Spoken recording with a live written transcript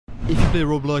If you play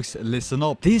Roblox, listen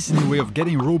up. This new way of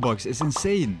getting Robux is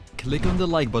insane. Click on the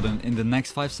like button in the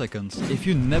next 5 seconds. If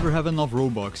you never have enough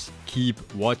Robux, keep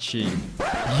watching.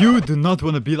 You do not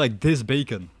want to be like this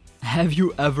bacon. Have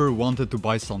you ever wanted to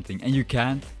buy something and you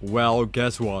can't? Well,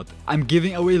 guess what? I'm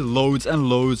giving away loads and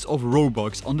loads of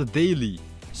Robux on the daily.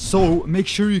 So make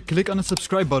sure you click on the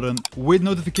subscribe button with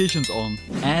notifications on.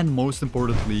 And most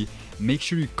importantly, make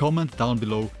sure you comment down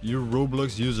below your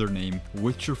Roblox username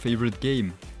with your favorite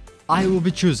game. I will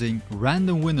be choosing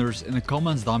random winners in the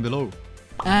comments down below.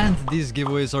 And these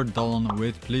giveaways are done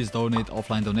with please donate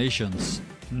offline donations.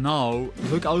 Now,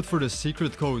 look out for the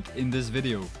secret code in this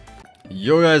video.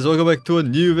 Yo guys, welcome back to a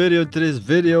new video. In today's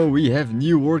video, we have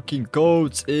new working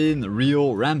codes in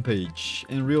Real Rampage.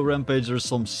 In Real Rampage, there's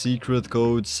some secret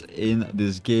codes in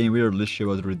this game. We are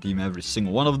literally about to redeem every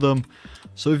single one of them.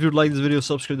 So if you like this video,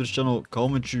 subscribe to this channel,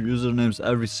 comment your usernames,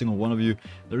 every single one of you.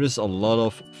 There is a lot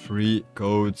of free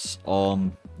codes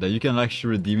that you can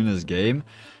actually redeem in this game.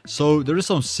 So there is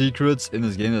some secrets in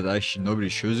this game that actually nobody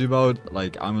shows you about.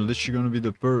 Like, I'm literally going to be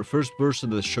the first person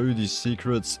to show you these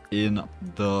secrets in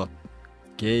the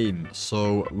game.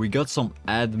 So we got some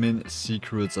admin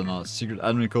secrets and secret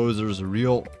admin codes. There's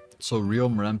Real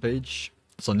Rampage.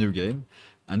 It's a new game,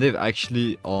 and they've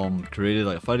actually created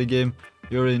like a fighting game.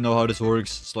 You already know how this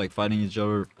works. It's like fighting each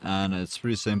other, and it's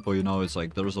pretty simple, you know. It's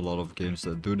like there's a lot of games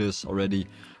that do this already,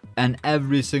 and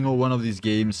every single one of these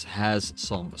games has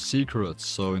some secrets.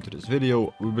 So into this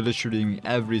video, we'll be literally doing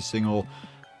every single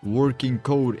working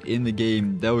code in the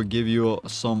game that will give you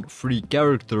some free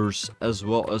characters as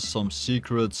well as some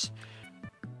secrets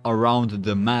around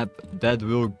the map that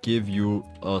will give you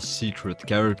a secret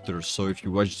character. So if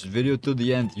you watch this video to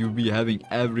the end, you'll be having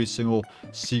every single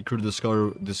secret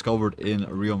discovered in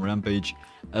Real Rampage,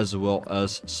 as well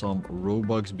as some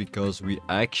Robux, because we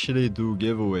actually do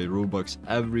give away Robux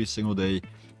every single day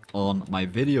on my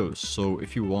videos. So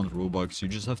if you want Robux, you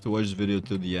just have to watch this video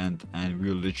to the end, and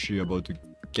we're literally about to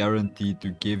guarantee to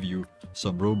give you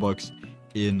some Robux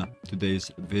in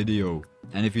today's video.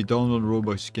 And if you don't want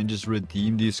Robux, you can just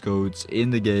redeem these codes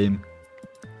in the game,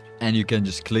 and you can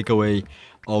just click away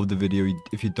of the video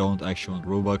if you don't actually want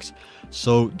Robux.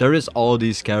 So there is all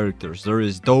these characters. There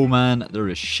is Dowman, there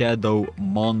is Shadow,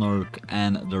 Monarch,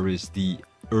 and there is the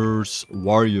Earth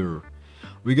Warrior.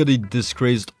 We got the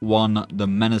Disgraced One, the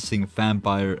Menacing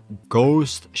Vampire,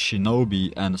 Ghost,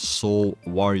 Shinobi, and Soul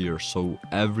Warrior. So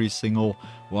every single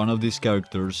one of these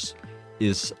characters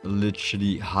is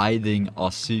literally hiding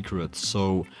a secret.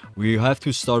 So we have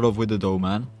to start off with the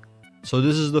Dowman. So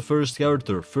this is the first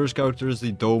character. First character is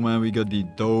the Dowman. We got the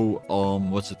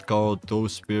what's it called? Dough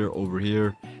Spear over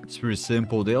here. It's pretty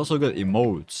simple. They also got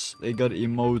emotes. They got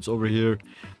emotes over here.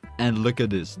 And look at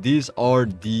this. These are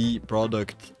the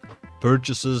product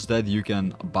purchases that you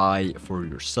can buy for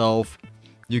yourself.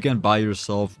 You can buy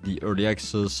yourself the early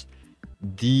access,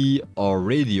 the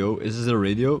radio. Is this a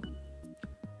radio?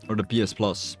 Or the PS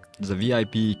Plus? It's a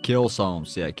VIP kill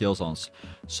sounds. Yeah, kill sounds.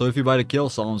 So if you buy the kill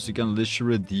sounds, you can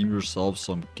literally redeem yourself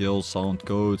some kill sound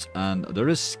codes. And there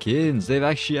is skins. They've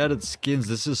actually added skins.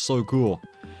 This is so cool.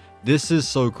 This is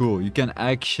so cool. You can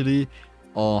actually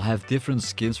have different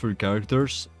skins for your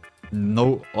characters.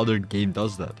 No other game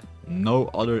does that. No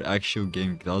other actual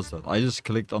game does that. I just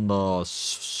clicked on the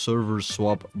server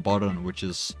swap button, which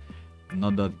is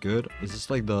not that good. Is this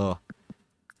like the...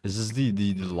 Is this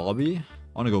the lobby?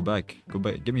 I want to go back. Go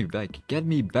back. Get me back. Get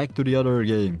me back to the other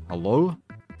game. Hello?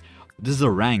 This is a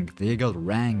ranked. They got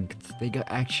ranked. They got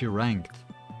actually ranked.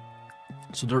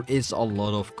 So there is a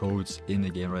lot of codes in the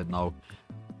game right now.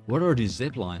 What are these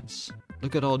zip lines?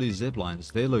 Look at all these zip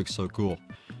lines. They look so cool.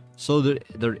 So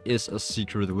there is a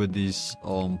secret with these.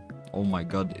 Oh my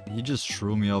god, he just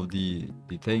threw me off the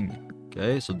thing.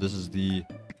 Okay, so this is the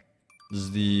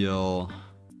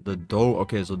dough.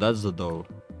 Okay, so that's the dough.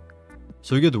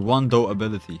 So you get one dough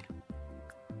ability.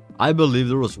 I believe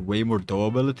there was way more dough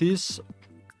abilities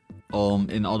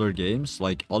in other games.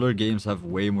 Like, other games have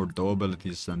way more dough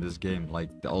abilities than this game. Like,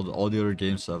 all the other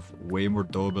games have way more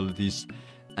dough abilities.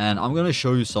 And I'm gonna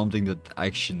show you something that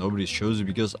actually nobody shows you,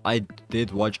 because I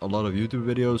did watch a lot of YouTube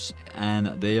videos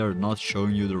and they are not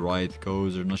showing you the right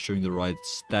codes. They're not showing the right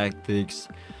tactics.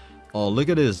 Oh, look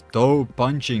at this dough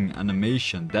punching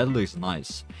animation. That looks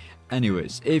nice.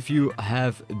 Anyways, if you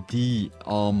have the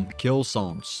kill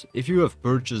sounds, if you have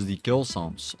purchased the kill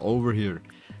sounds over here,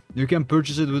 you can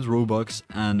purchase it with Robux,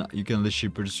 and you can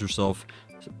literally purchase yourself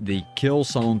the kill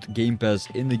sound game pass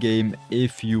in the game.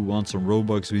 If you want some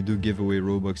Robux, we do give away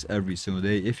Robux every single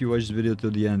day. If you watch this video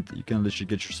till the end, you can literally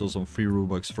get yourself some free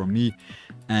Robux from me,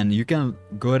 and you can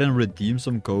go ahead and redeem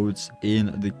some codes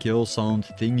in the kill sound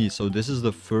thingy. So this is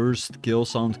the first kill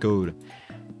sound code.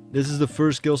 This is the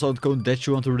first kill sound code that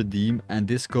you want to redeem, and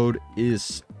this code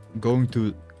is going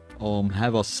to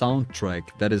have a soundtrack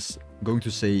that is going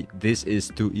to say "This is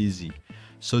too easy."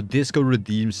 So this code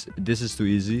redeems "This is too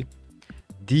easy."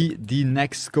 The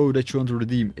next code that you want to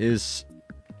redeem is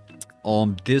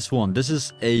this one. This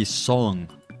is a song.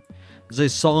 It's a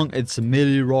song. It's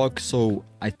Millie Rock. So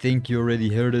I think you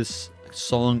already heard this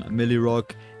song, Millie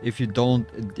Rock. If you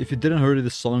didn't heard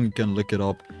this song, you can look it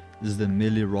up. This is the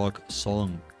Millie Rock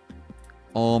song.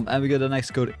 And we get the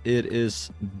next code. It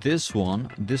is this one.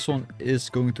 This one is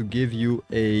going to give you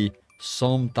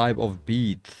some type of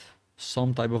beat.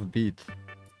 Some type of beat.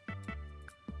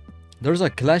 There's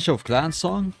a Clash of Clans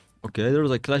song. Okay,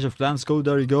 there's a Clash of Clans code.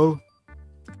 There you go.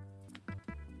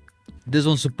 This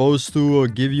one's supposed to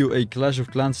give you a Clash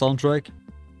of Clans soundtrack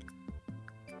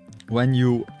when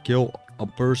you kill a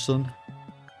person.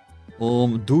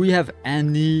 Do we have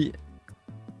any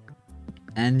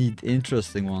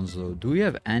interesting ones though? Do we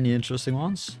have any interesting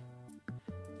ones?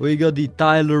 We got the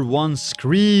Tyler 1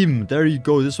 Scream. There you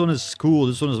go. This one is cool.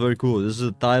 This one is very cool. This is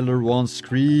a Tyler 1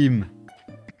 Scream.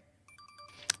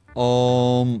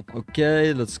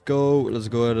 Okay, let's go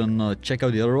ahead and check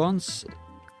out the other ones.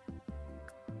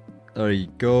 There you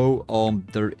go.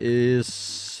 There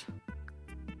is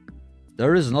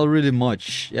not really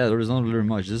much. Yeah, there is not really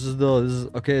much. This is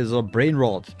okay. It's a brain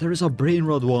rot. There is a brain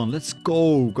rot one. Let's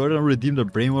go ahead and redeem the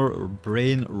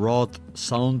brain rot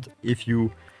sound. If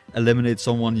you eliminate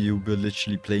someone, you'll be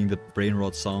literally playing the brain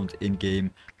rot sound in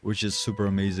game, which is super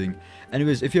amazing.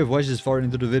 Anyways, if you have watched this far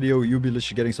into the video, you'll be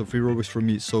literally getting some free Robux from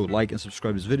me. So like and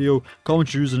subscribe this video,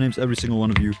 comment your usernames, every single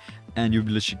one of you, and you'll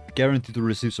be literally guaranteed to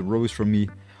receive some Robux from me.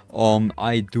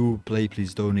 I do play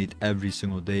Please Donate every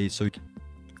single day. So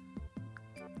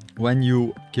when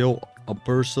you kill a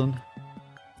person,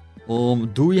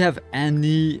 do we have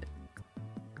any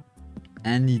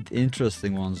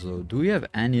interesting ones though? Do we have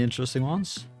any interesting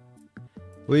ones?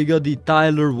 We got the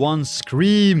Tyler 1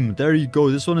 Scream. There you go.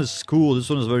 This one is cool. This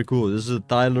one is very cool. This is a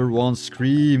Tyler 1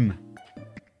 Scream.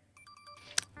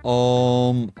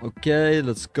 Okay,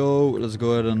 let's go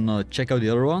ahead and check out the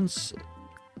other ones.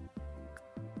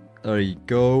 There you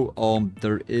go.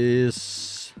 There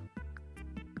is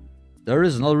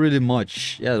not really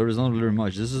much. Yeah, there is not really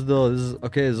much. This is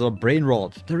okay. It's a brain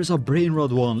rot. There is a brain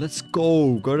rot one. Let's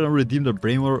go ahead and redeem the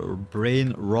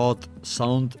brain rot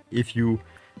sound. If you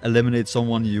eliminate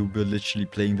someone, you'll be literally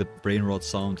playing the brain rot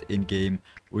sound in game,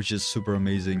 which is super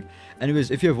amazing. Anyways,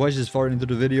 if you have watched this far into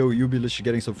the video, you'll be literally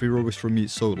getting some free Robux from me.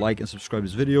 So like and subscribe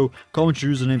this video, comment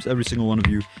your usernames, every single one of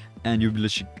you, and you'll be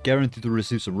literally guaranteed to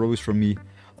receive some Robux from me.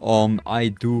 I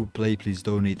do play Please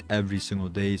Donate every single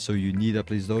day, so you need a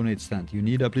Please Donate stand. You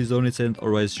need a Please Donate stand,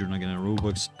 otherwise you're not getting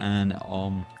Robux. And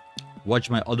watch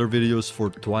my other videos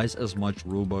for twice as much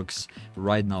Robux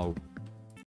right now.